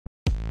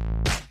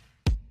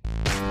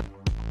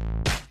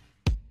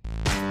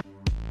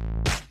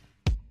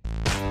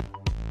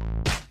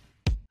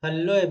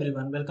Hello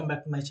everyone, welcome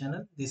back to my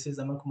channel. This is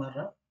Amal Kumar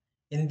Rao.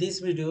 In this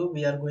video,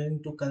 we are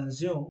going to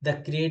consume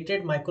the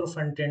created micro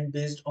frontend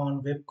based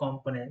on web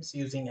components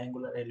using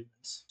Angular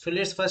elements. So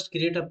let's first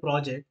create a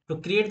project. To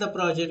create the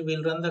project,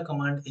 we'll run the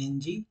command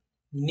ng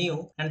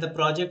new and the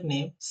project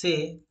name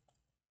say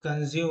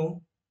consume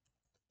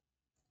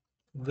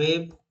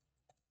web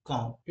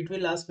comp. It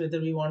will ask whether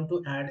we want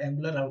to add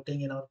Angular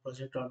routing in our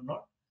project or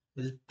not.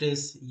 We'll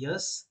press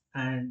yes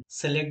and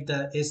select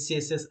the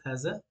SCSS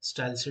as a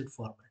style sheet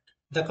format.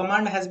 The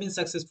command has been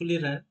successfully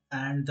run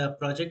and the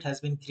project has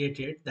been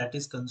created, that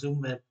is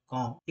consume web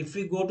comp. If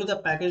we go to the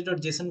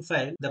package.json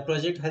file, the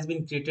project has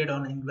been created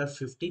on Angular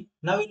 50.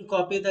 Now we'll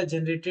copy the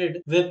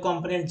generated web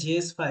component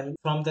JS file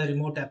from the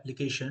remote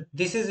application.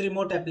 This is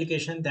remote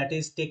application, that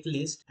is take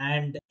list,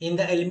 and in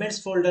the elements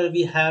folder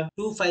we have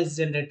two files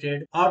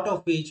generated, out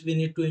of which we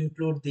need to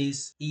include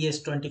this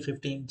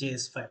ES2015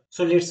 JS file.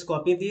 So let's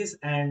copy this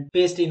and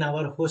paste in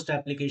our host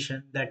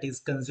application, that is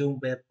consume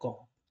web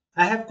comp.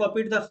 I have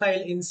copied the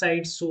file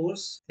inside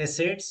source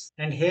assets,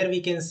 and here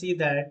we can see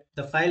that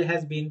the file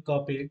has been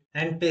copied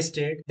and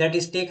pasted, that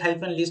is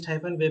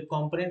take-list-web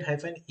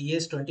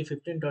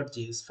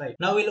component-es2015.js file.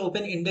 Now we'll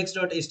open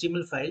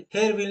index.html file.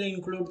 Here we'll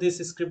include this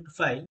script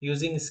file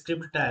using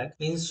script tag.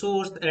 In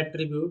source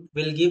attribute,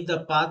 we'll give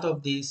the path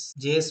of this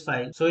JS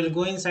file. So we'll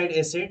go inside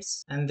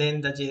assets and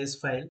then the JS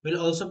file. We'll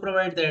also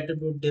provide the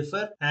attribute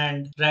differ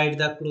and write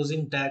the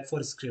closing tag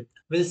for script.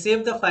 We'll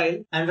save the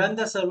file and run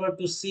the server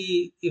to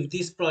see if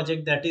this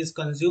project, that is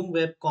consume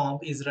web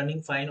comp, is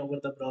running fine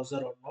over the browser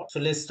or not. So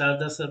let's start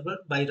the server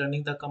by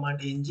running the command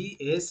ng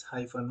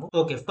s-o.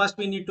 Okay, first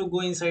we need to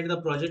go inside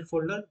the project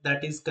folder,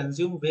 that is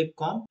consume web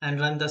comp, and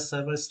run the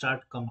server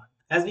start command.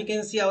 As we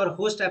can see, our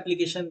host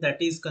application,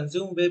 that is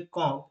consume web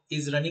comp,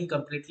 is running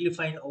completely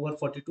fine over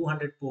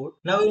 4200 port.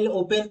 Now we'll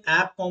open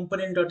app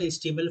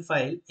component.html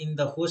file in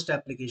the host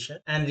application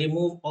and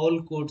remove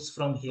all codes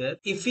from here.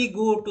 If we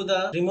go to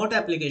the remote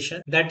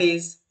application, that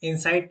is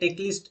inside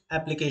techlist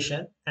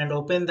application, and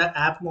open the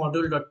app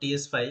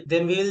module.ts file,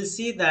 then we will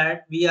see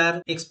that we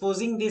are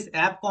exposing this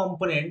app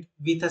component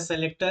with a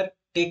selector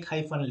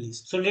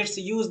take-list. So let's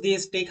use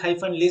this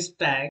take-list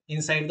tag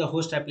inside the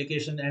host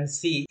application and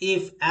see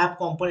if app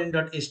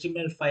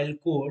component.html file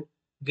code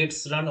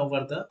gets run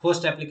over the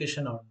host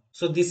application or not.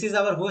 So this is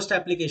our host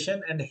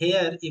application, and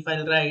here if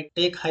I'll write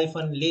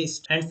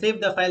take-list and save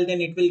the file, then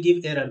it will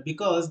give error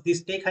because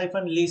this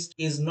take-list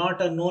is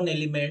not a known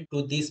element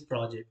to this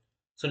project.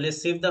 So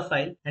let's save the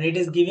file, and it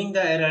is giving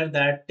the error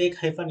that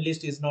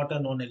take-list is not a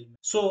known element.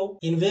 So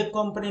in web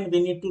component,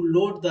 we need to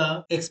load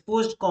the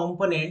exposed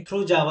component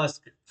through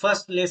JavaScript.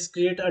 First, let's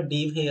create a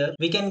div here.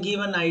 We can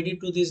give an ID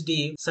to this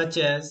div such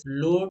as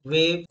load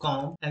web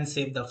comp and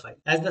save the file.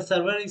 As the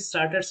server is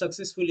started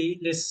successfully,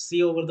 let's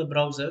see over the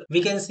browser. We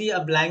can see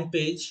a blank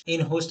page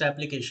in host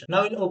application.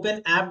 Now we'll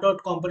open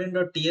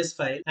app.component.ts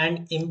file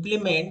and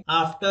implement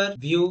after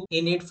view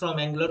init from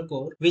Angular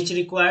core, which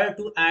require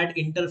to add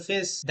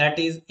interface, that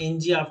is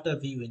ng after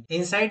view init.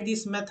 Inside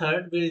this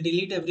method, we'll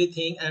delete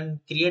everything and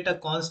create a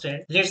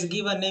constant. Let's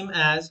give a name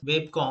as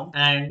webcom,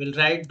 and we'll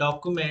write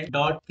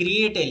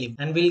document.createElement,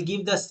 and we'll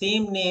give the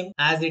same name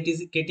as it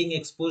is getting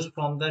exposed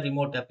from the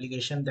remote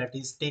application, that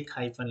is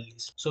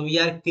take-list. So we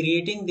are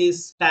creating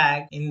this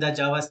tag in the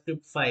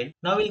JavaScript file.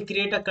 Now we'll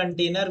create a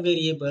container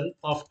variable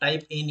of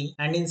type any,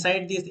 and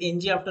inside this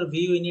ng after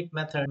view init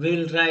method,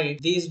 we'll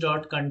write this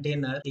dot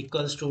container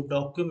equals to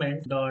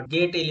document dot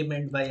get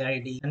element by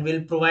id, and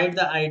we'll provide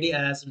the id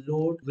as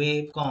load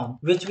web comp,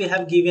 which we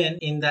have given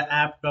in the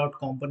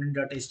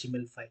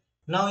app.component.html file.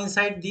 Now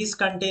inside this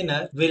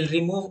container, we'll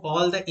remove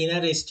all the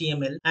inner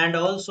HTML and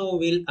also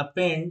we'll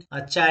append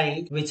a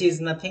child, which is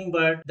nothing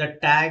but the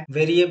tag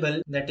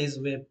variable, that is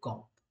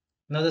webcom.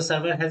 Now the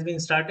server has been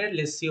started.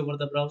 Let's see over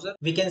the browser.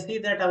 We can see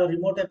that our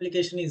remote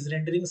application is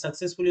rendering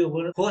successfully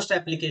over host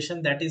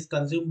application, that is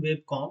consume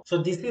web comp.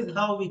 So this is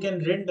how we can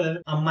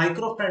render a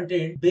micro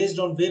frontend based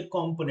on web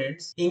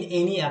components in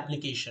any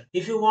application.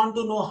 If you want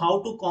to know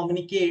how to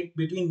communicate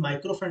between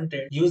micro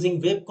frontend using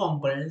web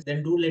components,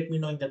 then do let me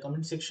know in the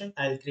comment section.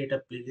 I'll create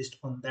a playlist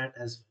on that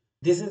as well.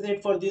 This is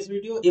it for this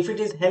video. If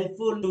it is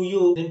helpful to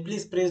you, then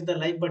please press the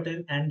like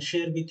button and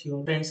share with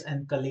your friends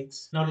and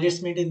colleagues. Now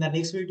let's meet in the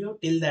next video.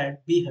 Till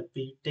that, be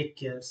happy, take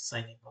care,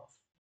 signing off.